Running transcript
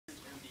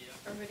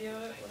or video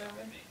it,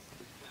 whatever.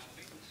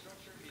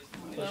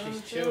 Well,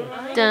 she's chewing.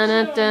 Dun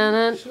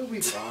dun. She'll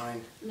be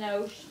fine.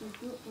 No.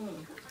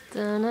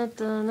 Dun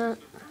dun.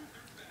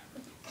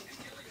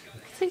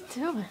 What's he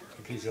doing?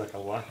 He's like a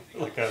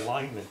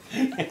lineman.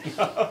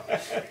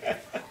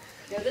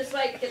 Go this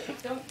way.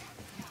 Don't.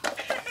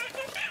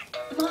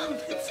 Mom,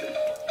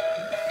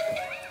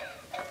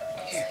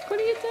 what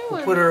are you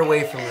doing? Put her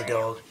away from the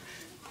dog.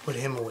 Put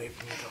him away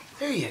from the dog.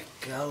 There you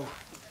go.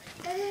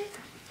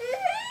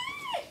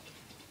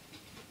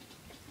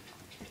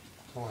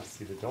 I want to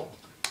see the dog.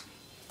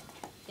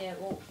 Yeah,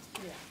 well,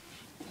 yeah.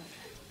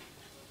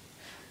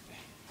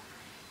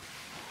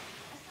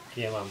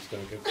 Yeah, Mom's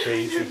going to go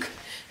crazy.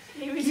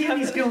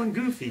 Gammy's going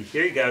goofy.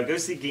 Here you go. Go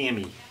see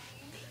Gammy.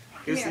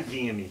 Go see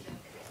Gammy.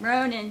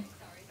 Ronan.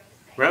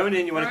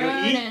 Ronan, you want to go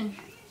eat?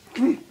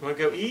 You want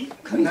to go eat?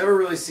 I've never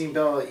really seen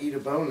Bella eat a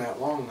bone that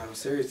long, though.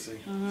 Seriously.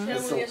 She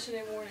had one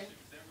yesterday morning.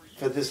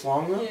 For this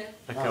long, though? Yeah.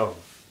 Like, oh.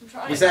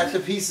 Was that the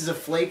pieces of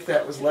flake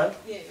that was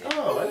left? Yeah.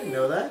 Oh, I didn't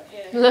know that.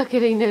 Yeah. Look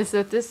at, he knows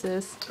what this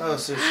is. Oh,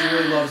 so she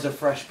really loves a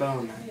fresh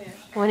bone then. Yeah.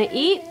 Want to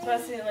eat? So I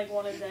seen it like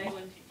one a day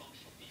when